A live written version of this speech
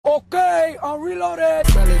Okay, I'm reloaded.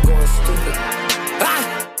 Belly going stupid. Ah,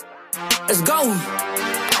 let's go.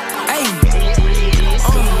 Hey,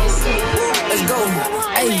 let's go.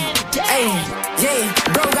 Hey, yeah.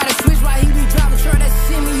 Bro got a switch while he be driving. Sure that's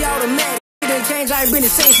semi-automatic. Didn't change. I ain't been the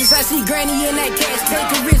same since I see Granny in that cash.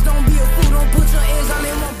 Take a risk, don't be a fool. Don't put your eggs on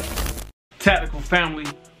in one. Tactical family,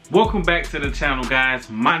 welcome back to the channel, guys.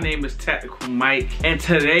 My name is Tactical Mike, and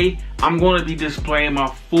today I'm going to be displaying my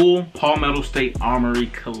full Palmetto State Armory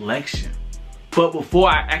collection. But before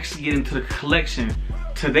I actually get into the collection,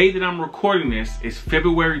 today that I'm recording this is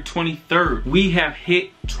February 23rd. We have hit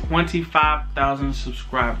 25,000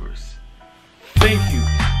 subscribers. Thank you,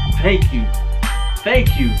 thank you,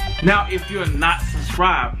 thank you. Now, if you're not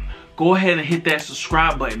subscribed, go ahead and hit that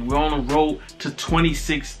subscribe button. We're on the road to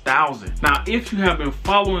 26,000. Now, if you have been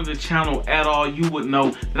following the channel at all, you would know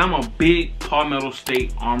that I'm a big Palmetto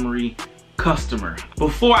State Armory customer.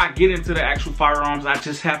 Before I get into the actual firearms, I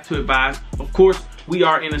just have to advise, of course, we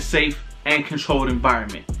are in a safe and controlled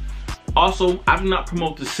environment. Also, I do not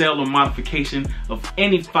promote the sale or modification of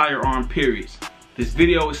any firearm, periods. This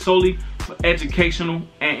video is solely for educational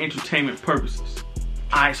and entertainment purposes.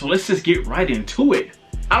 Alright, so let's just get right into it.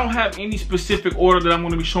 I don't have any specific order that I'm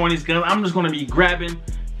going to be showing these guns. I'm just going to be grabbing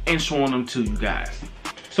and showing them to you guys.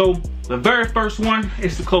 So the very first one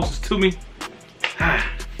is the closest to me.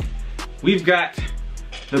 We've got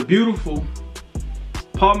the beautiful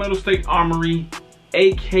Palmetto State Armory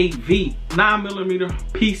AKV 9mm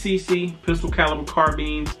PCC pistol caliber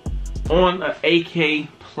carbine on an AK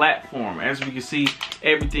platform. As we can see,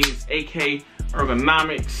 everything is AK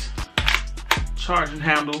ergonomics, charging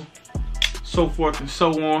handle, so forth and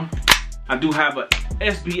so on. I do have a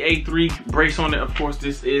SBA3 brace on it. Of course,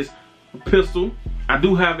 this is a pistol. I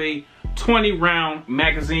do have a 20 round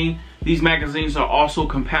magazine. These magazines are also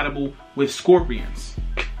compatible with Scorpions,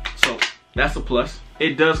 so that's a plus.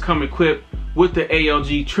 It does come equipped with the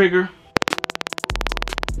ALG trigger.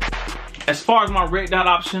 As far as my red dot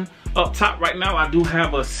option, up top right now I do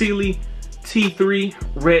have a Sealy T3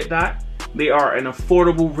 red dot. They are an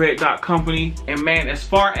affordable red dot company, and man, as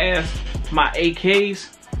far as my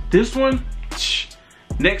AKs, this one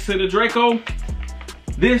next to the Draco,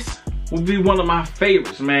 this will be one of my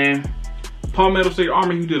favorites, man. Palmetto State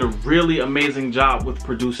Armory, you did a really amazing job with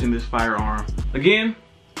producing this firearm. Again,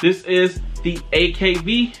 this is the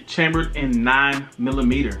AKV chambered in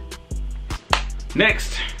 9mm.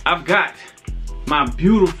 Next, I've got my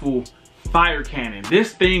beautiful fire cannon.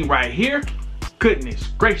 This thing right here, goodness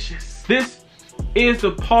gracious. This is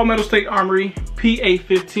the Palmetto State Armory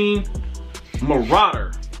PA-15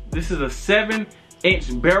 Marauder. This is a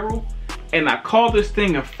 7-inch barrel, and I call this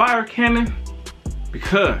thing a fire cannon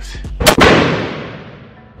because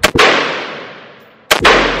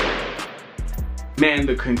man,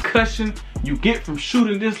 the concussion you get from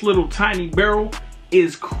shooting this little tiny barrel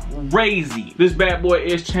is crazy. This bad boy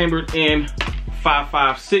is chambered in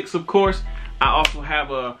 5.56, of course. I also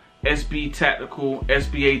have a SB Tactical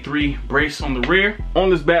SBA3 brace on the rear.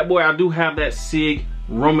 On this bad boy, I do have that SIG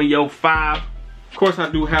Romeo 5. Of course,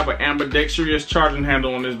 I do have an ambidextrous charging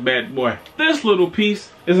handle on this bad boy. This little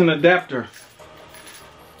piece is an adapter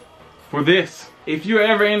for this. If you're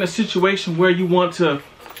ever in a situation where you want to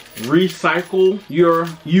recycle your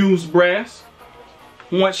used brass,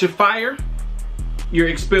 once you fire, your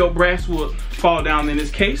expelled brass will fall down in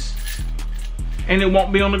this case, and it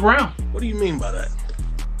won't be on the ground. What do you mean by that?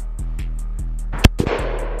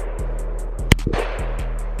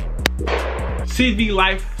 CV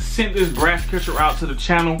Life sent this brass catcher out to the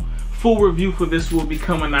channel. Full review for this will be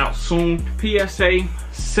coming out soon. PSA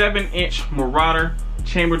 7-inch Marauder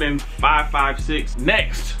chambered in 5.56.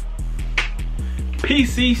 Next,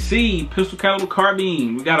 PCC pistol caliber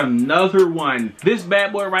carbine. We got another one. This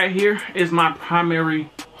bad boy right here is my primary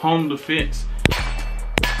home defense.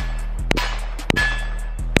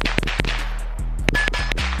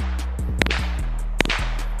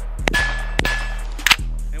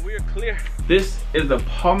 And we are clear. This is the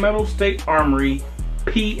Palmetto State Armory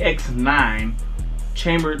PX9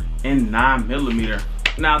 chambered in 9mm.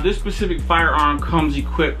 Now, this specific firearm comes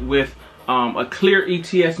equipped with a clear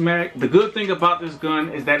ETS mag. The good thing about this gun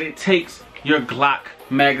is that it takes your Glock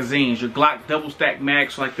magazines, your Glock double stack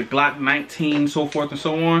mags, like the Glock 19, so forth and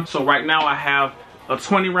so on. So right now I have a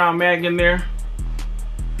 20 round mag in there.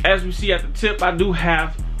 As we see at the tip, I do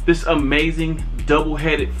have this amazing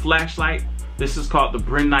double-headed flashlight. This is called the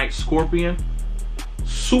Brennite Scorpion.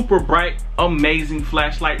 Super bright, amazing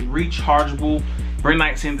flashlight, rechargeable.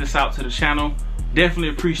 Brennite sent this out to the channel. Definitely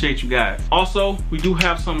appreciate you guys. Also, we do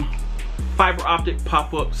have some fiber optic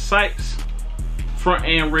pop-up sights, front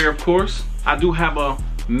and rear, of course. I do have a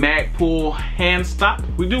mag pull hand stop.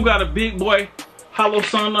 We do got a big boy hollow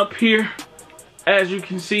sun up here. As you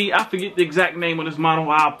can see, I forget the exact name of this model.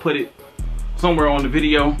 I'll put it somewhere on the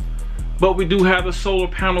video. But we do have the solar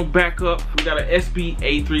panel backup. We got a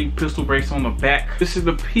SB-A3 pistol brace on the back. This is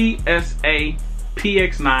the PSA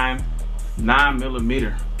PX9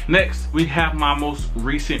 9mm. Next, we have my most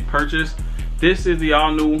recent purchase. This is the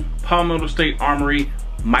all-new Palmetto State Armory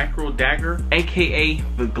micro dagger, aka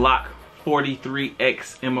the Glock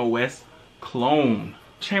 43X MOS clone.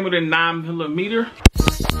 Chambered in 9mm.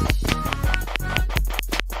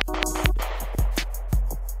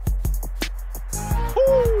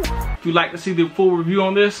 If you'd like to see the full review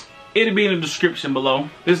on this, it'll be in the description below.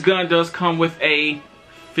 This gun does come with a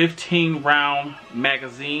 15 round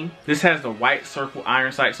magazine. This has the white circle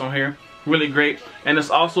iron sights on here. Really great. And it's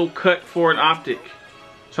also cut for an optic.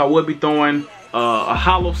 So I will be throwing a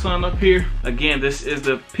hollow sun up here. Again, this is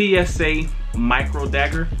the PSA micro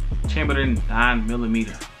dagger, chambered in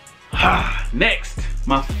 9mm. Next,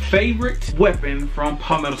 my favorite weapon from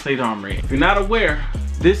Palmetto State Armory. If you're not aware,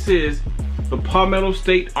 this is the Palmetto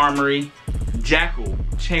State Armory Jackal,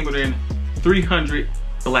 chambered in 300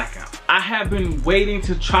 blackout. I have been waiting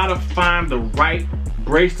to try to find the right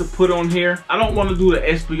brace to put on here. I don't want to do the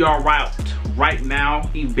SBR route right now.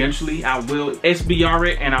 Eventually I will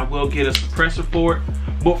SBR it and I will get a suppressor for it.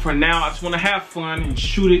 But for now, I just want to have fun and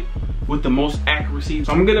shoot it with the most accuracy.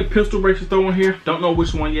 So I'm gonna get a pistol brace to throw in here. Don't know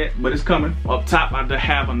which one yet, but it's coming. Up top, I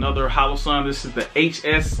have another hollow sun. This is the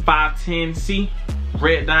HS510C.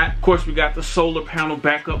 Red dot. Of course, we got the solar panel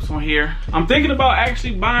backups on here. I'm thinking about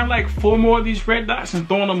actually buying like 4 more of these red dots and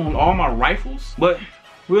throwing them on all my rifles, but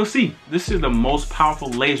we'll see. This is the most powerful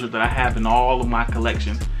laser that I have in all of my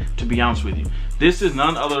collection, to be honest with you. This is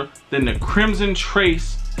none other than the Crimson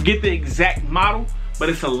Trace. Get the exact model, but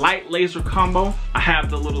it's a light laser combo. I have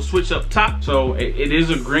the little switch up top, so it is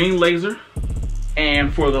a green laser.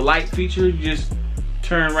 And for the light feature, you just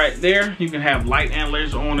turn right there. You can have light and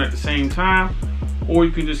laser on at the same time, or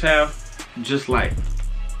you can just have just light.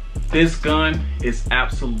 This gun is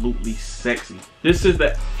absolutely sexy. This is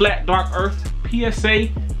the Flat Dark Earth PSA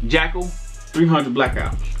Jackal 300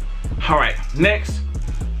 blackout. All right, next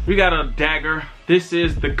we got a dagger. This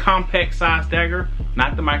is the compact size dagger,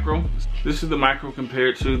 not the micro. This is the micro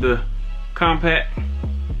compared to the compact.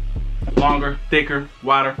 Longer, thicker,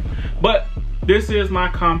 wider. But this is my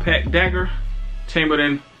compact dagger, chambered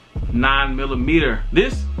in 9mm.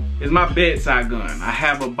 This is my bedside gun. I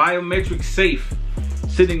have a biometric safe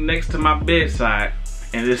sitting next to my bedside,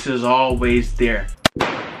 and this is always there.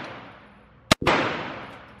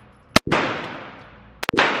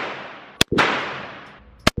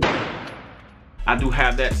 I do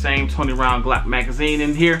have that same 20 round Glock magazine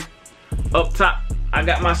in here. Up top, I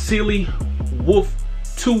got my Sealy Wolf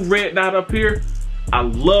 2 red dot up here. I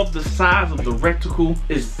love the size of the reticle.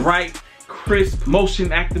 It's bright, crisp,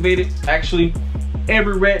 motion activated. Actually,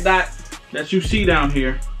 every red dot that you see down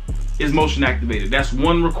here is motion activated. That's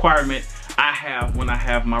one requirement I have when I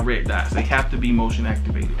have my red dots. They have to be motion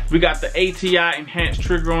activated. We got the ATI enhanced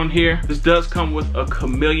trigger on here. This does come with a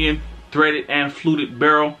chameleon threaded and fluted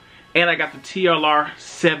barrel. And I got the TLR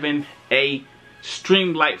 7A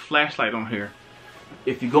streamlight flashlight on here.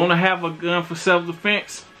 If you're gonna have a gun for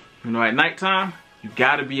self-defense, you know, at nighttime, you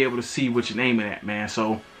gotta be able to see what you're aiming at, man.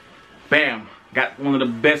 So, bam, got one of the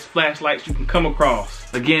best flashlights you can come across.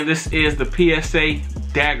 Again, this is the PSA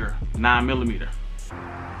Dagger 9mm.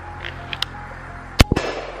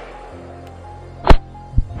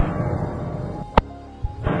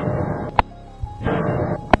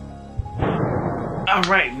 All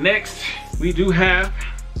right, next we do have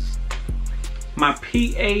my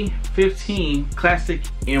PA-15 Classic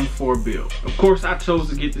M4 build. Of course, I chose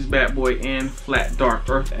to get this bad boy in Flat Dark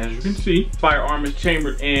Earth, as you can see. Firearm is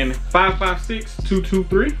chambered in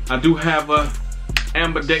 5.56-223. I do have a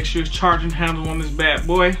ambidextrous charging handle on this bad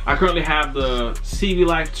boy. I currently have the CV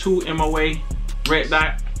Life 2 MOA red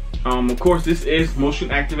dot. Of course, this is motion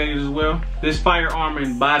activated as well. This firearm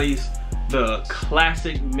embodies the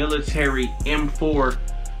classic military M4.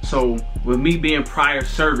 So with me being prior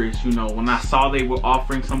service, you know, when I saw they were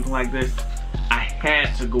offering something like this, I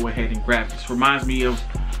had to go ahead and grab this. Reminds me of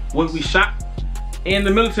what we shot in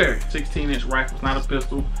the military. 16-inch rifle, it's not a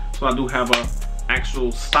pistol. So I do have a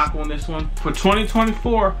actual stock on this one. For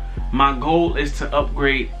 2024, my goal is to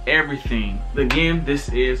upgrade everything. Again, this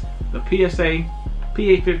is the PSA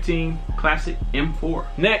PA-15 Classic M4.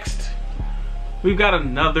 Next, we've got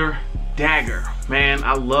another dagger. Man,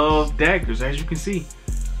 I love daggers, as you can see.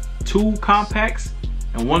 2 compacts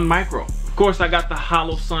and 1 micro. Of course, I got the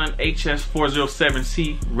Hollow Sun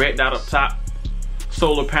HS407C red dot up top.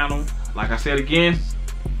 Solar panel, like I said again,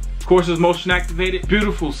 course, it's motion activated.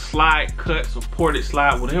 Beautiful slide cut, supported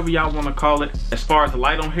slide, whatever y'all want to call it. As far as the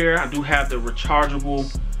light on here, I do have the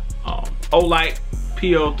rechargeable Olight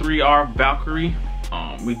PL3R Valkyrie.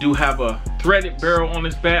 We do have a threaded barrel on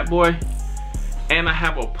this bad boy, and I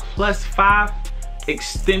have a +5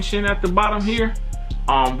 extension at the bottom here.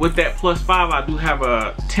 With that +5, I do have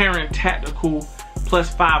a Terran Tactikal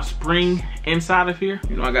 +5 spring inside of here.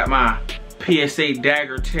 You know, I got my PSA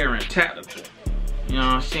dagger Terran Tactikal. You know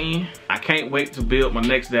what I'm saying? I can't wait to build my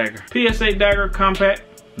next dagger. PSA dagger compact,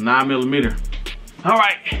 9mm. All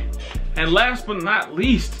right, and last but not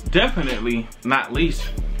least, definitely not least,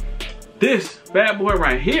 this bad boy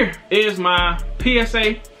right here is my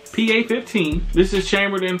PSA PA-15. This is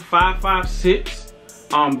chambered in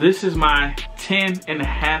 5.56. This is my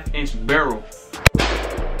 10.5-inch barrel.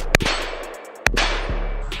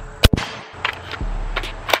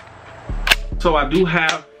 So I do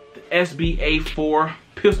have the SBA4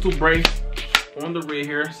 pistol brace on the rear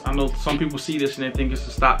here. I know some people see this and they think it's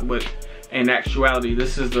a stock, but in actuality,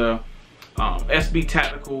 this is the SB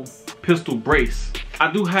Tactical pistol brace. I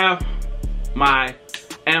do have my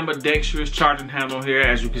ambidextrous charging handle here,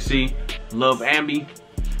 as you can see. Love ambi.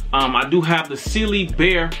 I do have the Sealy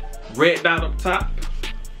Bear red dot up top.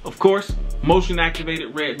 Of course, motion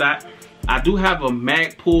activated red dot. I do have a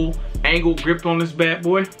Magpul angle grip on this bad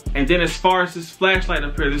boy. And then as far as this flashlight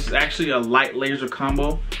up here, this is actually a light laser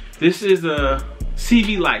combo. This is a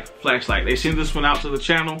CV Light flashlight. They sent this one out to the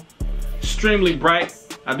channel. Extremely bright.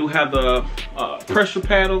 I do have the pressure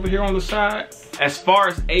pad over here on the side. As far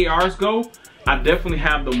as ARs go, I definitely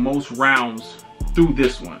have the most rounds through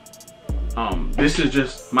this one. This is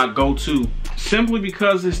just my go-to, simply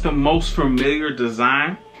because it's the most familiar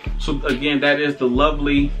design. So again, that is the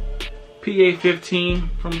lovely PA-15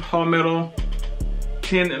 from Palmetto,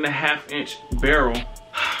 10.5-inch barrel.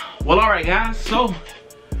 Well, all right, guys, so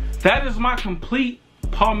that is my complete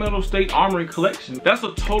Palmetto State Armory collection. That's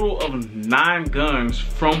a total of 9 guns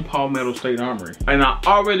from Palmetto State Armory. And I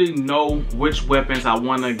already know which weapons I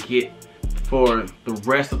want to get for the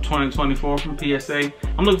rest of 2024 from PSA.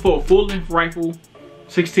 I'm looking for a full-length rifle,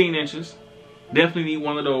 16 inches. Definitely need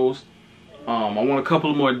one of those. I want a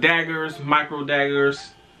couple of more daggers, micro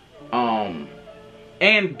daggers,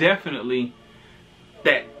 and definitely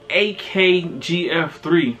that AK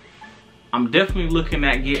GF3. I'm definitely looking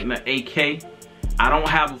at getting an AK. I don't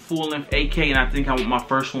have a full-length AK, and I think I want my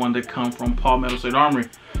first one to come from Palmetto State Armory.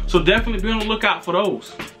 So definitely be on the lookout for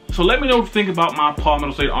those. So let me know what you think about my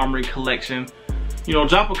Palmetto State Armory collection. You know,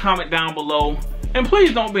 drop a comment down below. And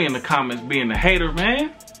please don't be in the comments being a hater,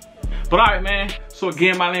 man. But all right, man. So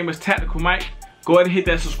again, my name is Tactical Mike. Go ahead and hit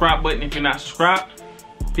that subscribe button if you're not subscribed.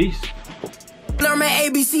 Peace. Learn my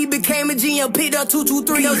ABC, became a G, and picked up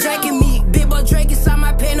 223. No jacking me. Big boy Drake inside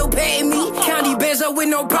my pen, no paying me. County bands up with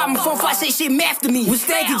no problem. 4, 5, 6 shit math to me. We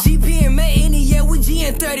stacking GP and made any, yeah, we G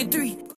and 33.